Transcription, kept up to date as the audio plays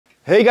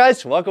Hey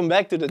guys, welcome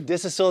back to the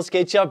This is Soul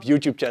Skate Shop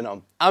YouTube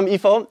channel. I'm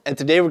Ivo and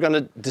today we're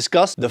gonna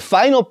discuss the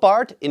final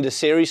part in the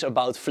series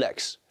about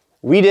flex.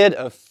 We did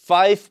a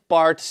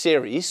 5-part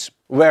series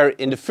where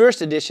in the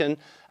first edition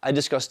I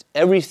discussed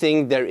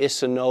everything there is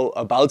to know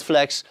about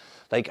flex,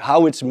 like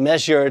how it's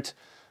measured,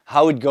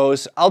 how it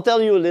goes. I'll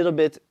tell you a little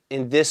bit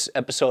in this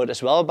episode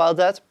as well about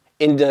that.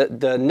 In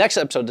the next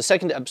episode, the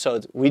second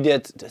episode, we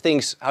did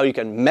things how you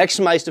can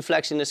maximize the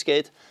flex in the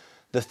skate.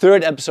 The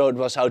third episode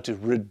was how to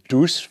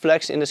reduce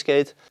flex in the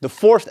skate. The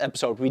fourth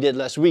episode we did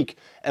last week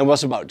and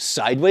was about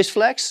sideways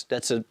flex.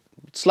 That's a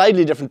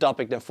slightly different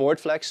topic than forward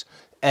flex.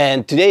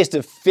 And today is the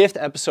 5th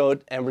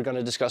episode and we're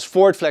gonna discuss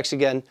forward flex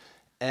again.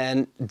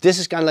 And this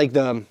is kind of like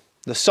the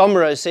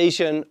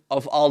summarization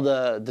of all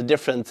the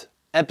different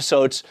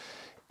episodes.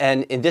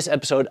 And in this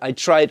episode, I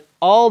tried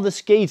all the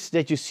skates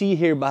that you see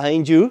here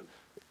behind you,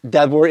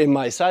 that were in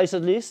my size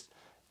at least.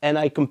 And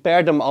I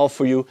compared them all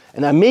for you.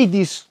 And I made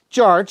these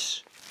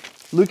charts.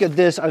 Look at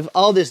this, I have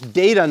all this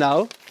data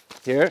now,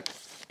 here.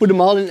 Put them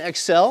all in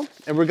Excel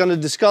and we're gonna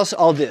discuss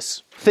all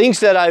this. Things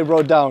that I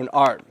wrote down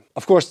are,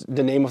 of course,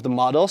 the name of the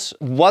models,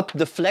 what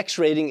the flex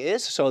rating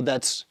is, so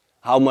that's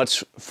how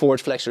much forward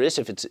flex there is,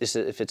 if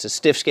it's a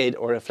stiff skate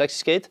or a flexi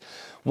skate.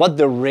 What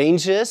the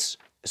range is,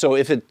 so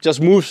if it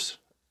just moves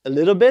a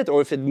little bit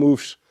or if it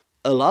moves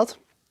a lot.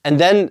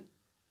 And then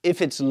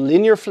if it's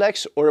linear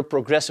flex or a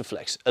progressive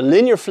flex. A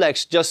linear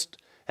flex just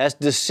has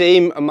the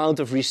same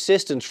amount of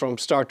resistance from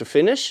start to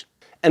finish.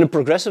 And a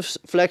progressive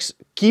flex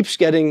keeps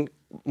getting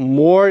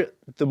more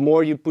the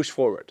more you push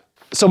forward.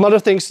 Some other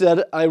things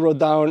that I wrote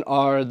down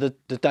are the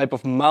type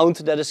of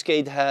mount that a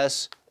skate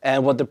has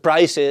and what the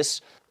price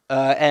is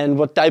and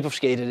what type of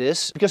skate it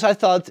is. Because I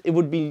thought it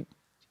would be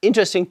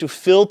interesting to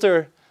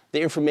filter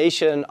the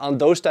information on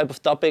those type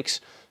of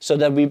topics so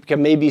that we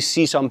can maybe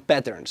see some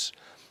patterns.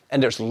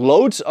 And there's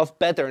loads of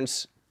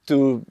patterns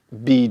to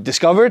be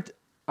discovered.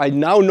 I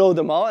now know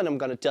them all and I'm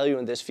gonna tell you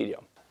in this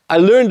video. I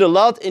learned a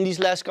lot in these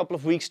last couple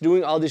of weeks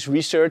doing all this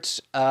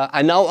research.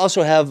 I now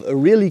also have a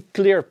really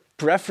clear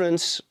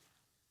preference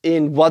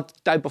in what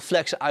type of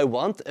flex I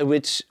want,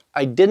 which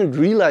I didn't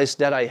realize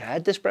that I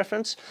had this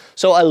preference.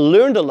 So I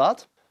learned a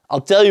lot.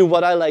 I'll tell you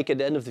what I like at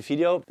the end of the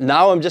video.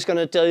 Now I'm just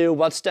gonna tell you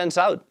what stands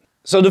out.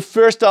 So the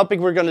first topic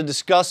we're gonna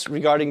discuss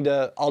regarding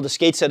all the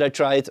skates that I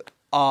tried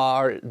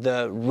are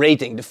the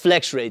rating, the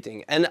flex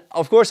rating. And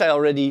of course I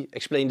already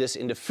explained this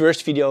in the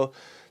first video.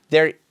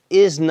 There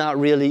is not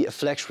really a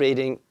flex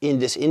rating in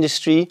this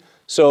industry.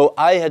 So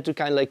I had to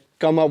kind of like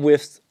come up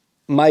with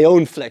my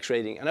own flex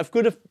rating. And I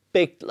could have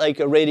picked like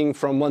a rating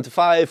from 1 to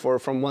 5 or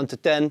from 1 to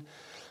 10.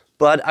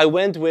 But I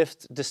went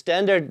with the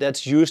standard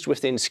that's used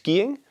within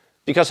skiing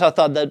because I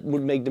thought that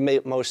would make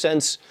the most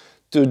sense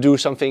to do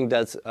something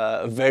that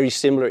a very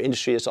similar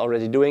industry is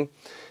already doing.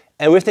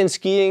 And within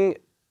skiing,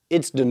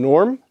 it's the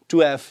norm to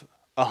have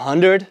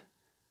 100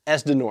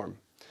 as the norm.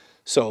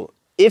 So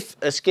if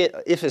a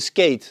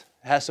skate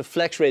has a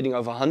flex rating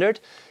of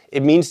 100,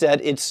 it means that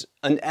it's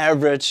an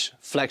average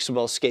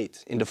flexible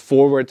skate, in the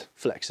forward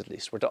flex at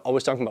least. We're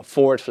always talking about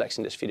forward flex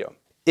in this video.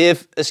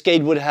 If a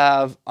skate would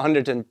have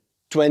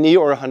 120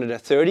 or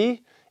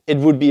 130, it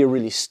would be a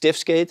really stiff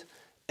skate.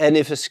 And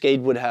if a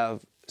skate would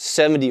have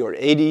 70 or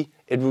 80,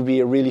 it would be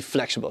a really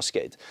flexible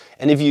skate.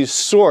 And if you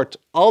sort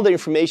all the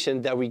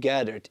information that we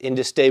gathered in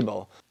this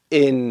table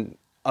in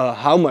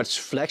how much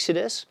flex it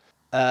is,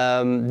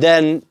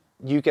 then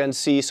you can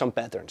see some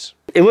patterns.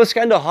 It was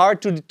kind of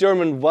hard to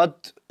determine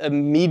what a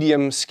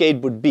medium skate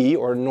would be,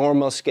 or a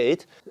normal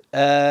skate.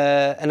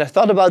 And I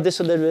thought about this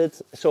a little bit.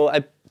 So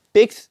I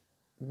picked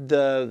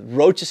the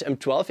Roches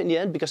M12 in the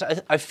end, because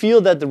I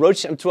feel that the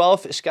Roches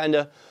M12 is kind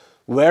of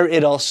where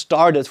it all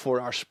started for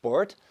our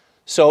sport.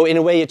 So in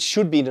a way it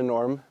should be the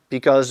norm,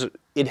 because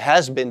it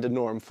has been the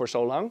norm for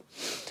so long.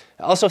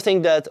 I also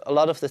think that a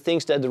lot of the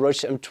things that the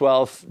Roches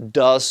M12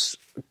 does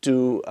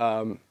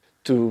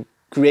to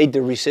create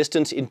the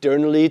resistance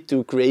internally,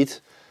 to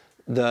create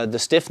the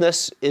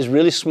stiffness, is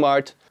really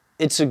smart.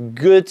 It's a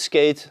good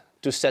skate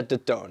to set the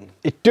tone.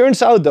 It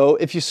turns out though,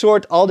 if you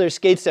sort all the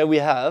skates that we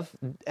have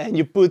and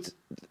you put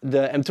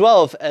the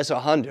M12 as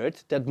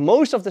 100, that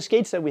most of the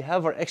skates that we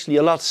have are actually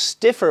a lot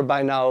stiffer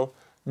by now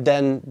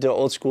than the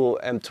old school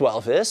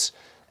M12 is.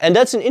 And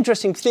that's an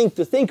interesting thing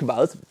to think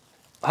about.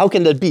 How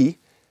can that be?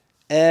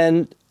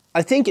 And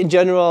I think in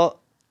general,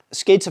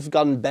 skates have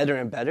gotten better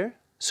and better.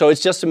 So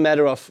it's just a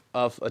matter of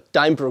a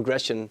time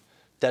progression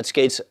that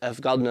skates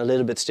have gotten a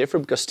little bit stiffer,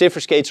 because stiffer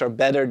skates are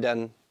better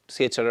than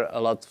skates that are a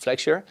lot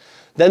flexier.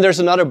 Then there's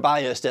another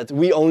bias that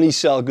we only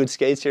sell good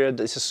skates here at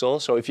This is Soul.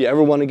 So if you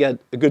ever want to get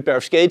a good pair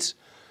of skates,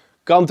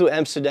 come to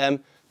Amsterdam,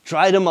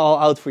 try them all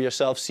out for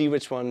yourself, see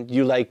which one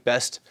you like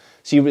best,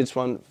 see which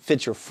one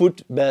fits your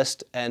foot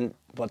best and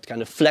what kind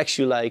of flex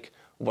you like,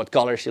 what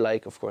colors you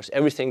like, of course,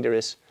 everything there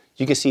is.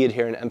 You can see it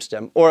here in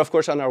Amsterdam, or of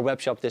course on our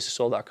webshop,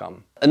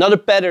 thisissoul.com. Another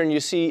pattern you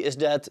see is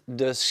that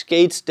the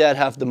skates that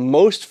have the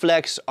most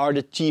flex are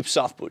the cheap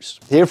soft boots.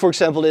 Here, for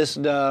example, is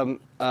the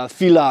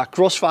Fila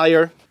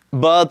Crossfire,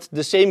 but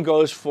the same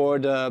goes for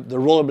the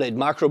rollerblade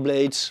macro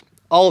blades.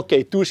 All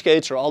K2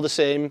 skates are all the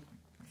same.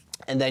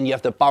 And then you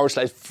have the power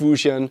slide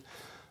fusion.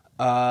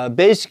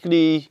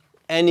 Basically,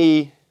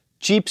 any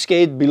cheap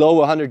skate below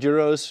 100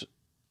 euros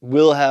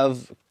will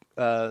have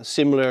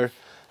similar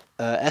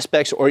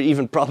aspects, or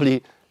even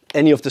probably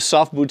any of the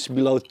soft boots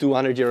below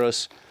 200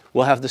 euros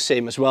will have the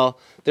same as well.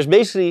 There's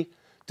basically,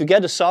 to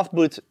get a soft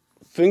boot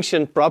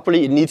function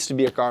properly, it needs to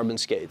be a carbon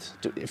skate.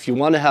 If you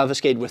want to have a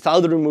skate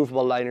without a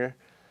removable liner,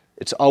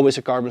 it's always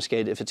a carbon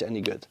skate if it's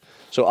any good.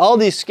 So all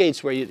these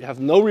skates where you have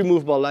no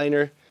removable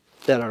liner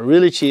that are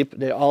really cheap,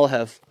 they all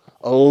have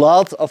a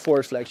lot of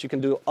forward flex. You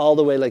can do all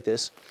the way like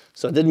this.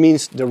 So that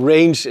means the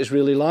range is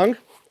really long,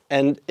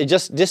 and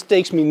this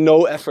takes me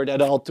no effort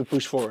at all to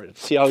push forward.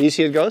 See how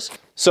easy it goes?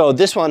 So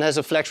this one has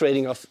a flex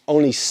rating of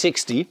only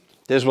 60.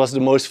 This was the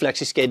most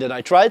flexy skate that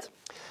I tried.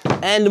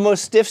 And the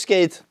most stiff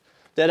skate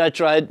that I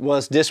tried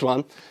was this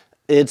one.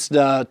 It's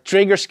the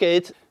Trigger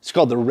skate. It's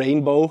called the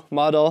Rainbow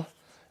model.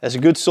 Has a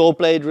good sole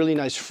plate, really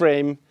nice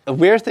frame. A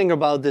weird thing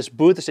about this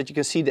boot is that you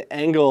can see the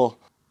angle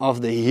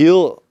of the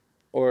heel,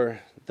 or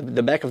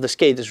the back of the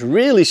skate, is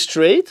really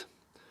straight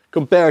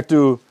compared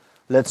to,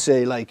 let's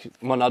say, like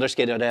one other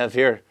skate that I have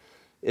here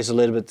is a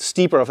little bit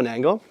steeper of an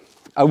angle.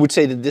 I would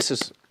say that this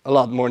is a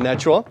lot more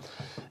natural.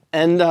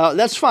 And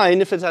that's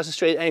fine if it has a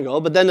straight angle,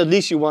 but then at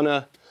least you want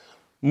to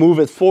move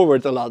it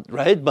forward a lot,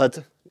 right?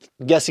 But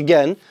guess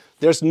again,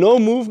 there's no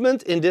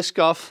movement in this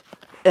cuff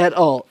at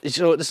all.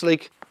 So it's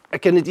like, I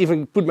can't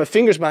even put my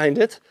fingers behind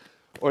it.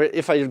 Or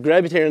if I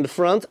grab it here in the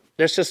front,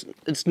 there's just,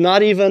 it's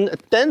not even a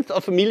tenth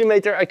of a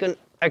millimeter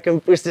I can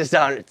push this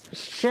down.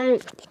 It's so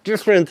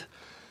different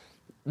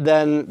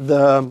than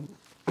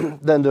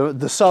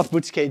the soft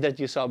boot skate that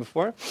you saw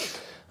before.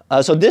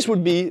 So this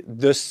would be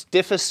the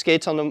stiffest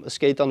skate on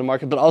the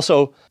market, but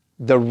also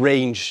the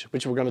range,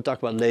 which we're going to talk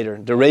about later.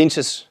 The range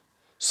is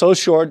so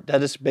short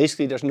that it's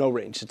basically there's no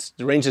range.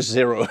 The range is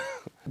 0.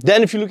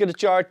 Then if you look at the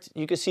chart,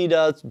 you can see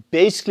that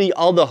basically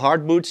all the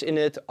hard boots in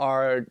it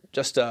are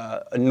just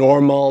a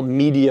normal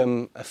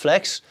medium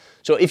flex.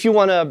 So if you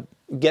want to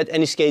get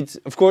any skate,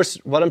 of course,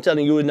 what I'm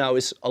telling you now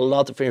is a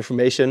lot of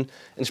information, and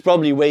it's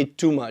probably way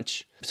too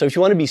much. So if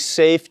you want to be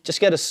safe, just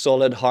get a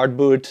solid hard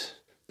boot.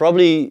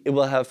 Probably it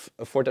will have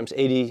a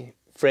 4x80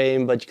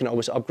 frame, but you can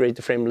always upgrade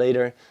the frame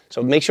later.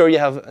 So make sure you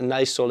have a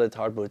nice solid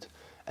hard boot,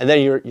 and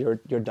then you're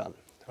done.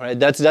 All right,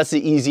 that's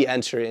the easy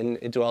answer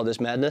into all this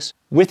madness.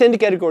 Within the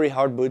category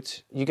hard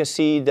boots, you can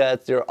see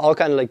that they're all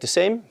kind of like the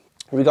same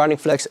regarding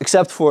flex,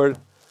 except for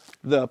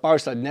the power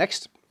slide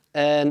next.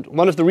 And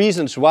one of the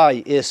reasons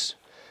why is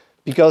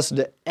because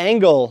the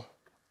angle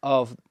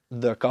of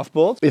the cuff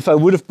bolt, if I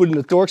would have put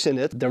the Torx in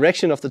it, the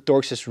direction of the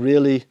Torx is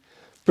really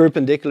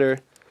perpendicular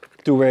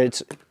to where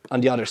it's on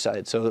the other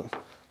side. So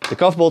the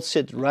cuff bolts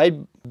sit right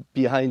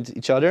behind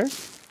each other.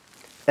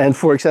 And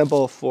for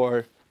example,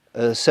 for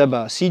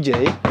Seba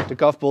CJ, the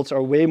cuff bolts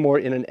are way more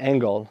in an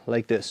angle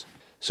like this.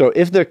 So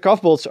if the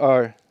cuff bolts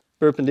are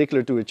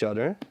perpendicular to each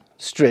other,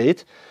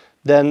 straight,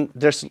 then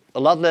there's a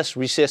lot less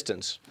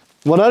resistance.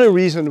 One other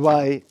reason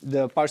why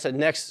the power slide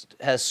next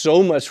has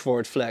so much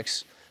forward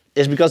flex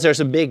is because there's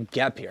a big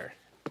gap here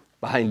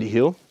behind the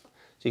heel.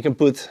 So you can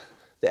put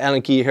the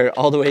Allen key here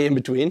all the way in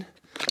between.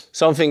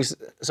 Something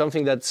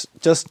that's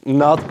just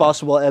not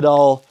possible at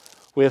all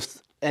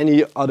with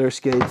any other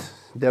skate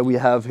that we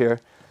have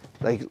here.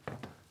 Like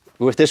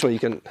with this one, you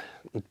can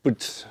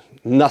put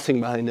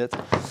nothing behind it.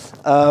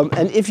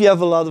 And if you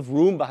have a lot of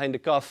room behind the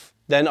cuff,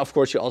 then of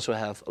course you also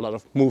have a lot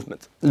of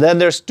movement. Then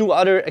there's two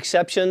other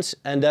exceptions,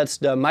 and that's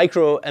the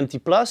Micro MT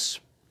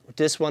Plus.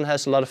 This one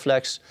has a lot of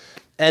flex.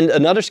 And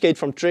another skate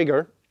from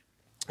Trigger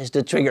is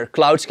the Trigger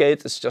Cloud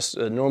skate. It's just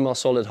a normal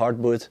solid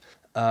hard boot.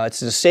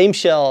 It's the same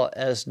shell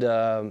as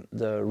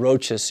the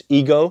Roach's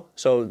Ego,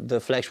 so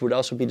the flex would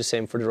also be the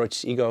same for the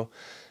Roach's Ego.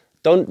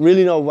 Don't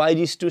really know why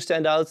these two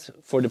stand out.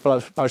 For the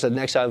power slide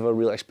next, I have a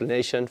real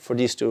explanation. For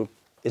these two,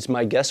 it's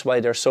my guess why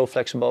they're so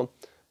flexible,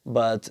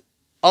 but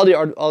all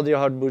the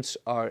hard boots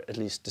are at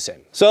least the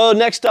same. So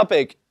next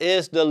topic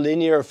is the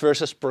linear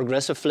versus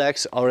progressive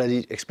flex.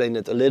 Already explained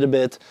it a little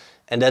bit,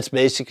 and that's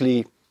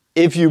basically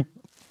if you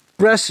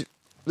press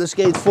the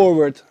skate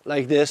forward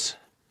like this,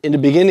 in the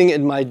beginning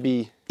it might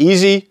be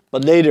easy,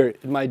 but later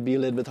it might be a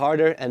little bit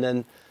harder, and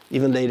then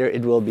even later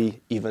it will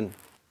be even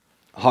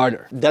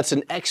harder. That's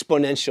an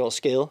exponential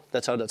scale,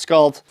 that's how that's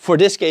called. For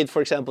this skate,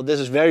 for example, this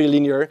is very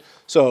linear,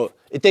 so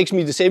it takes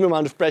me the same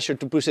amount of pressure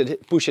to push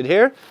it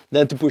here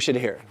than to push it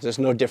here. There's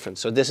no difference.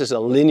 So this is a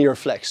linear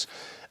flex.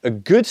 A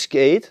good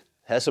skate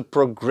has a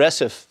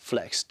progressive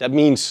flex. That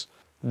means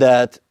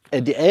that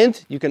at the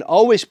end, you can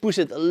always push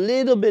it a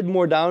little bit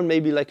more down,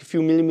 maybe like a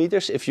few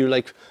millimeters. If you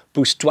like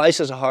push twice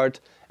as hard,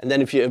 and then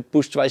if you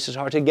push twice as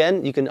hard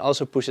again, you can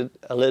also push it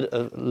a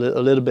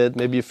little bit,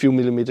 maybe a few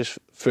millimeters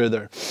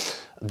further.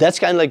 That's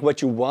kind of like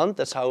what you want.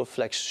 That's how a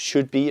flex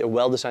should be. A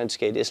well-designed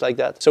skate is like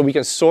that. So we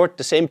can sort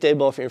the same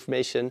table of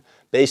information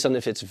based on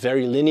if it's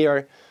very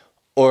linear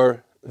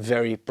or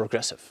very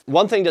progressive.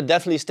 One thing that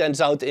definitely stands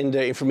out in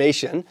the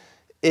information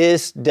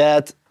is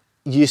that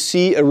you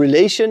see a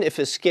relation. If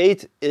a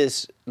skate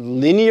is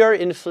linear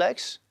in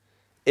flex,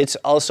 it's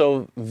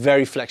also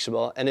very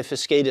flexible. And if a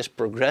skate is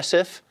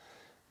progressive,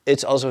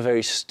 it's also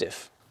very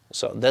stiff.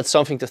 So that's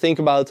something to think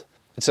about.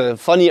 It's a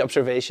funny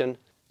observation.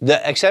 The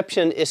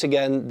exception is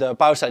again the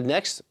power side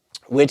next,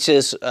 which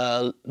is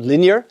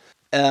linear,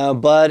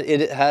 but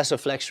it has a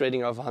flex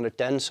rating of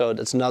 110, so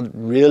that's not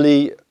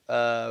really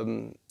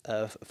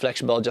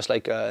flexible, just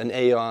like an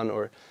Aeon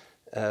or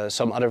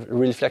some other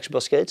really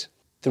flexible skates.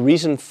 The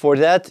reason for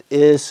that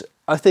is,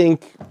 I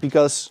think,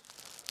 because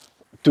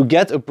to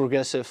get a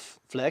progressive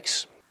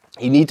flex,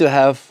 you need to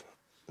have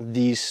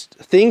these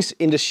things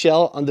in the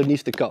shell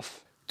underneath the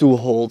cuff to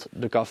hold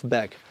the cuff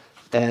back.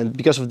 And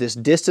because of this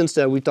distance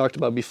that we talked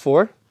about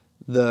before,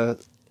 the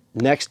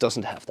Next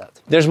doesn't have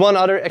that. There's one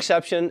other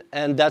exception,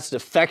 and that's the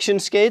Faction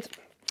skate.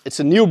 It's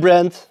a new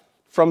brand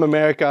from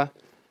America.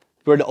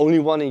 We're the only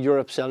one in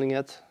Europe selling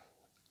it.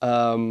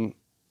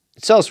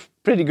 It sells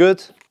pretty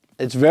good.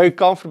 It's very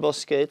comfortable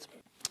skate.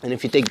 And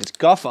if you take this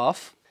cuff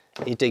off,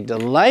 and you take the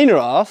liner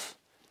off,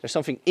 there's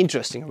something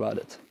interesting about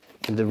it.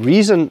 And the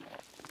reason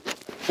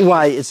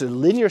why it's a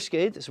linear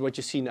skate is what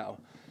you see now.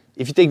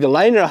 If you take the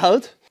liner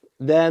out,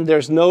 then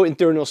there's no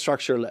internal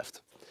structure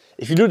left.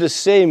 If you do the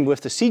same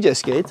with the CJ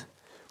skate,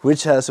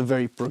 which has a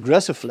very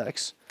progressive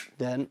flex,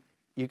 then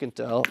you can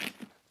tell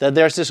that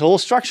there's this whole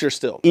structure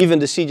still. Even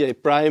the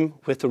CJ Prime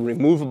with the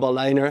removable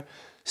liner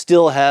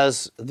still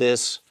has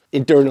this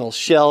internal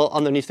shell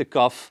underneath the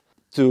cuff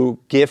to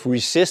give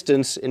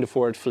resistance in the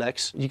forward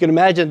flex. You can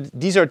imagine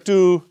these are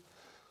two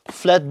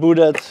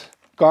flat-booted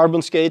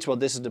carbon skates. Well,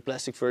 this is the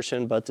plastic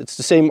version, but it's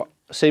the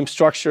same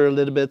structure a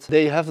little bit.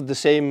 They have the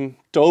same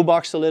toe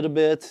box a little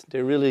bit.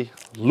 They really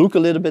look a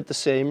little bit the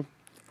same.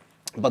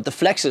 But the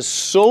flex is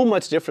so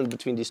much different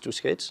between these two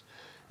skates.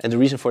 And the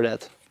reason for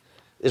that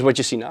is what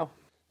you see now.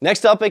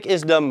 Next topic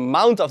is the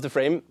mount of the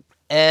frame.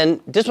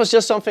 And this was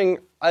just something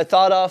I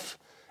thought of,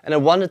 and I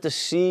wanted to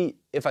see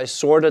if I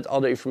sorted all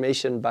the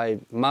information by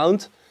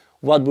mount,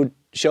 what would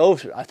show.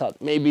 I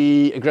thought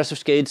maybe aggressive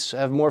skates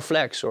have more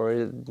flex,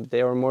 or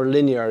they are more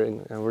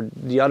linear, or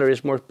the other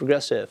is more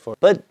progressive.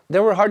 But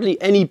there were hardly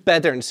any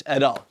patterns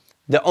at all.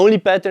 The only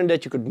pattern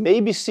that you could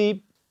maybe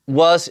see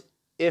was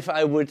if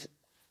I would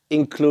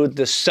include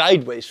the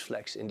sideways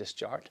flex in this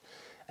chart.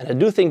 And I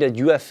do think that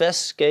UFS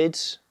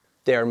skates,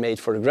 they are made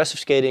for aggressive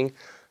skating.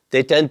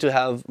 They tend to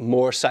have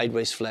more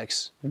sideways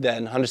flex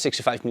than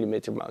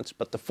 165mm mounts.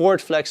 But the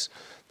forward flex,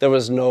 there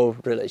was no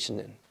relation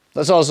in.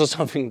 That's also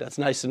something that's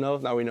nice to know.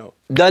 Now we know.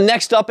 The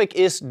next topic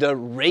is the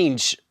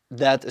range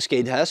that a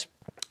skate has.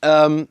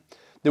 The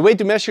way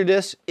to measure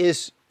this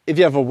is if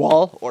you have a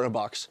wall or a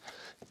box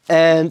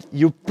and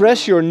you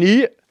press your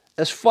knee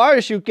as far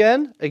as you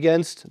can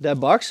against that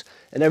box.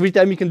 And every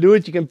time you can do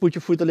it, you can put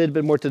your foot a little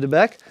bit more to the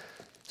back.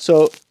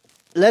 So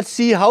let's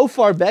see how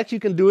far back you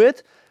can do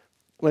it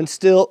when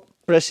still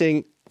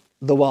pressing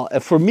the wall.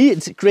 And for me,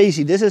 it's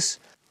crazy. This is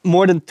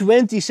more than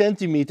 20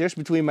 centimeters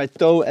between my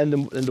toe and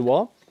the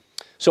wall.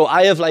 So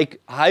I have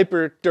like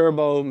hyper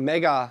turbo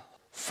mega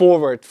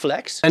forward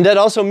flex. And that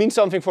also means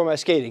something for my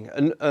skating.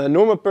 A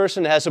normal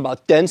person has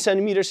about 10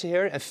 centimeters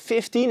here, and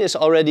 15 is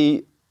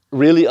already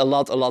really a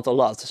lot.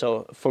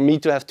 So for me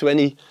to have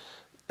 20,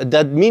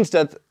 that means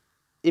that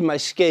in my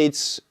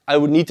skates, I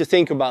would need to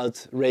think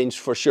about range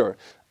for sure.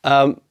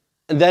 And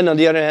then on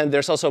the other hand,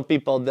 there's also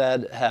people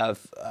that have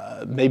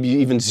maybe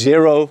even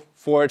 0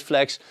 forward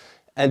flex,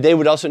 and they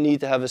would also need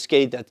to have a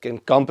skate that can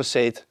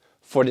compensate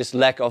for this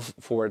lack of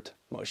forward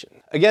motion.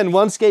 Again,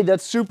 one skate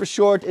that's super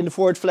short in the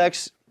forward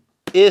flex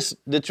is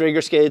the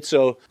trigger skate,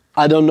 so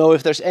I don't know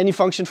if there's any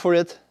function for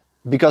it,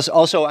 because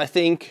also I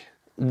think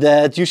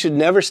that you should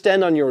never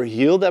stand on your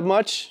heel that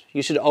much.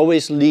 You should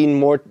always lean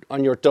more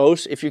on your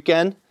toes if you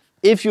can.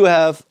 If you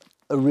have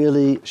a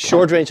really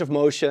short range of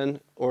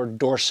motion, or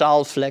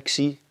dorsal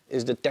flexi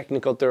is the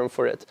technical term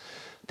for it,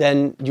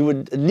 then you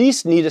would at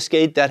least need a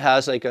skate that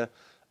has like a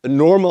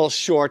normal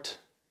short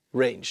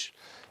range.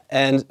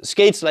 And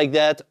skates like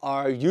that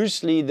are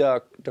usually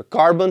the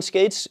carbon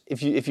skates.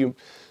 If you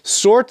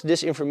sort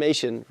this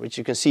information, which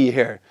you can see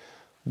here,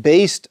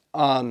 based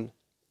on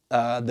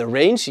the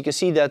range, you can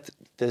see that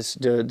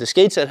the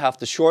skates that have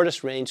the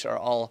shortest range are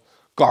all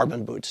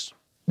carbon boots.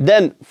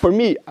 Then for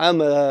me,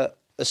 I'm a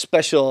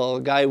special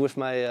guy with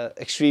my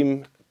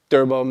extreme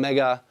turbo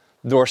mega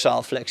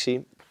dorsal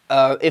flexi.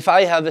 If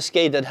I have a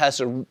skate that has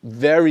a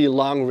very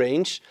long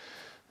range,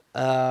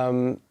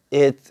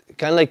 it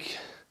kind of like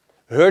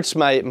hurts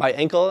my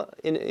ankle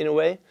in a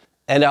way.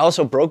 And I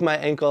also broke my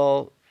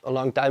ankle a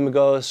long time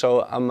ago,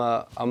 so I'm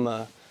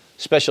a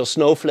special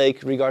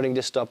snowflake regarding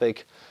this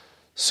topic.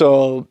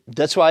 So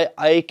that's why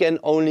I can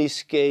only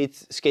skate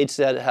skates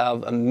that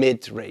have a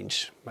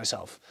mid-range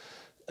myself.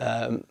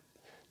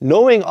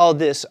 Knowing all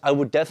this, I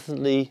would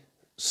definitely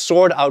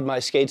sort out my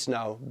skates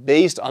now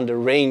based on the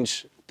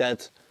range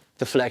that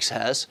the flex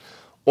has.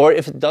 Or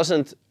if it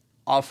doesn't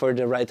offer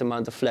the right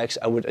amount of flex,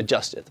 I would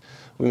adjust it.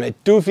 We made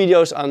 2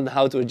 videos on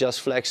how to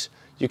adjust flex.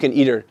 You can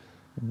either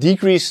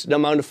decrease the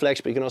amount of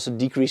flex, but you can also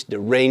decrease the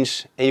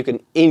range, and you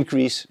can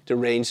increase the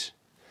range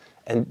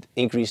and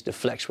increase the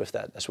flex with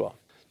that as well.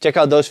 check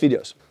out those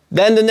videos.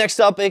 Then the next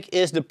topic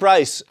is the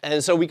price.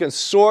 And so we can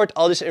sort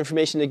all this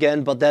information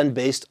again, but then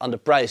based on the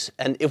price.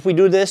 And if we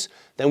do this,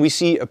 then we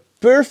see a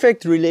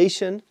perfect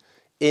relation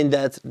in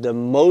that the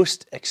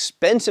most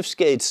expensive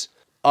skates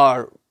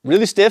are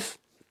really stiff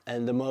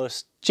and the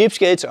most cheap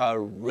skates are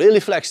really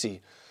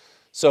flexy.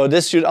 So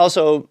this should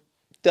also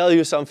tell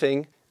you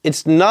something.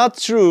 It's not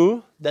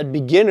true that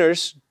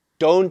beginners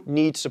don't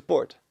need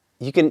support.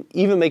 You can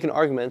even make an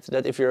argument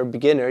that if you're a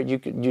beginner,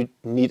 you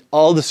need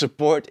all the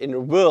support in the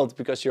world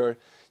because you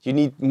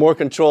need more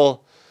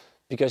control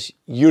because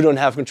you don't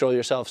have control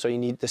yourself, so you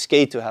need the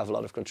skate to have a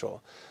lot of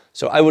control.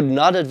 So I would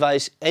not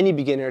advise any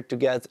beginner to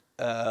get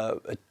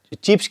a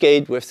cheap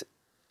skate with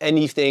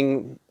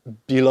anything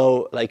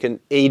below like an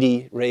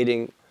 80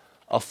 rating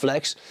of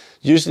flex.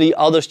 Usually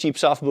all those cheap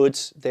soft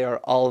boots, they are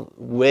all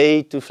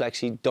way too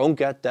flexy. Don't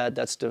get that.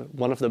 That's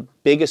one of the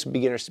biggest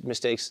beginner's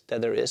mistakes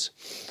that there is.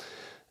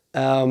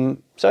 So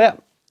yeah,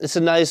 it's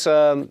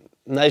a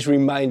nice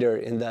reminder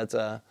in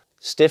that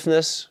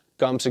stiffness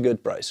comes a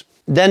good price.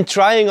 Then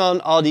trying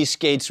on all these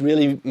skates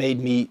really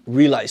made me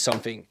realize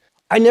something.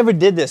 I never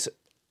did this.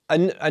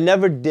 I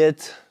never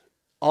did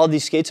all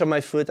these skates on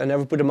my foot. I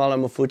never put them all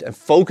on my foot and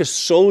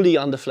focused solely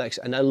on the flex.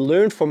 And I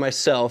learned for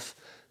myself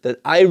that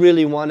I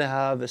really want to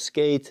have a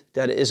skate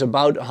that is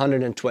about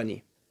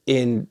 120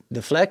 in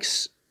the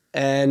flex,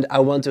 and I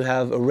want to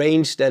have a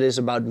range that is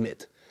about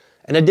mid.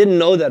 And I didn't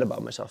know that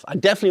about myself. I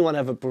definitely want to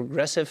have a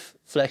progressive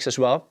flex as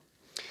well.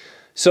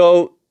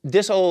 So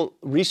this whole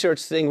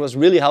research thing was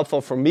really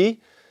helpful for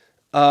me.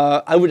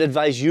 I would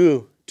advise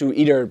you to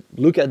either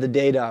look at the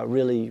data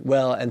really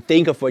well and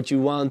think of what you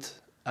want,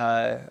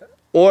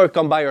 or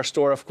come by our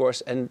store, of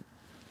course, and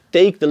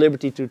take the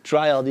liberty to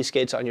try all these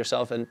skates on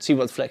yourself and see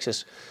what flex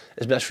is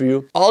best for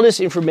you. All this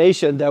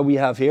information that we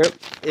have here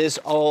is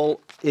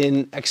all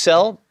in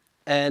Excel,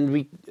 and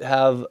we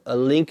have a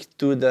link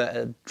to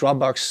the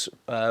Dropbox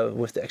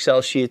with the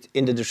Excel sheet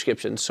in the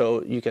description.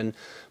 So you can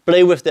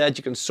play with that,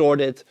 you can sort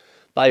it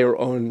by your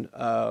own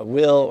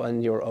will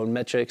and your own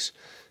metrics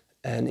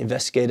and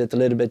investigate it a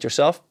little bit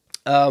yourself.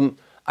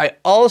 I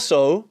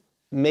also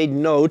made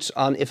notes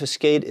on if a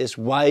skate is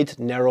wide,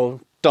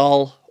 narrow,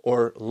 tall,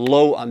 or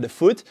low on the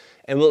foot,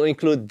 and we'll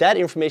include that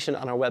information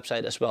on our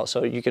website as well.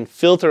 So you can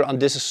filter on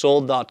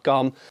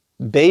thisissold.com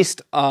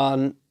based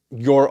on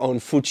your own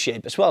foot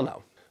shape as well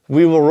now.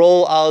 We will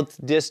roll out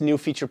this new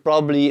feature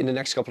probably in the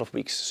next couple of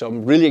weeks, so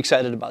I'm really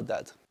excited about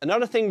that.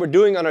 Another thing we're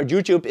doing on our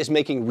YouTube is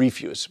making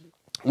reviews.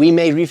 We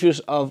made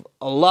reviews of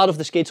a lot of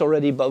the skates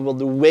already, but we'll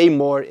do way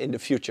more in the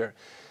future.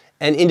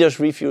 And in those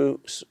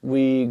reviews,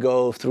 we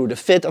go through the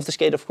fit of the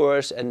skate, of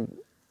course, and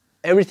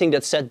everything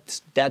that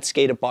sets that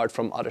skate apart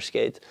from other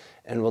skate.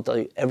 And we'll tell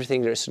you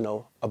everything there is to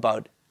know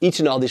about each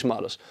and all these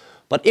models.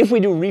 But if we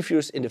do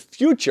reviews in the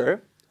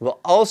future, we'll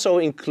also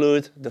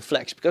include the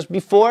flex. Because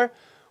before,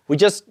 we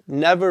just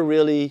never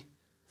really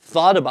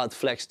thought about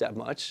flex that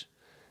much.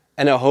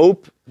 And I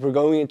hope we're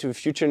going into a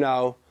future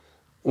now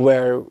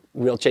where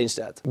we'll change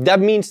that. That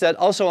means that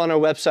also on our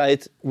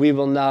website, we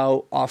will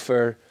now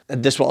offer,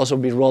 and this will also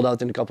be rolled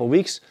out in a couple of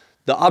weeks,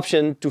 the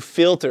option to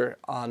filter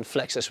on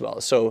flex as well.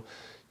 So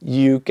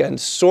you can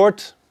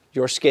sort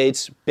your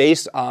skates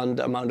based on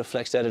the amount of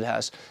flex that it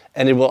has.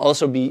 And it will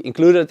also be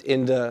included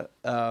in the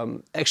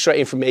extra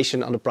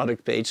information on the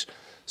product page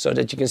so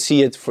that you can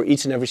see it for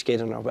each and every skate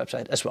on our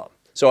website as well.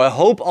 So I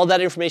hope all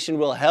that information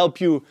will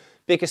help you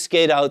pick a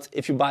skate out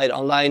if you buy it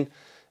online.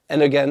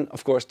 And again,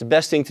 of course, the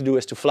best thing to do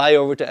is to fly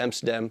over to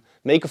Amsterdam,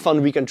 make a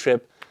fun weekend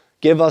trip,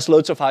 give us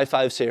loads of high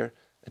fives here,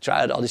 and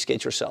try out all these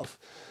skates yourself.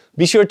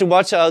 Be sure to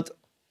watch out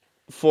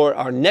for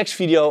our next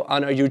video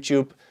on our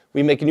YouTube.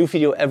 We make a new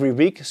video every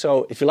week,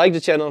 so if you like the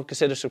channel,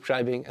 consider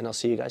subscribing, and I'll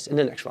see you guys in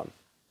the next one.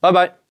 Bye bye!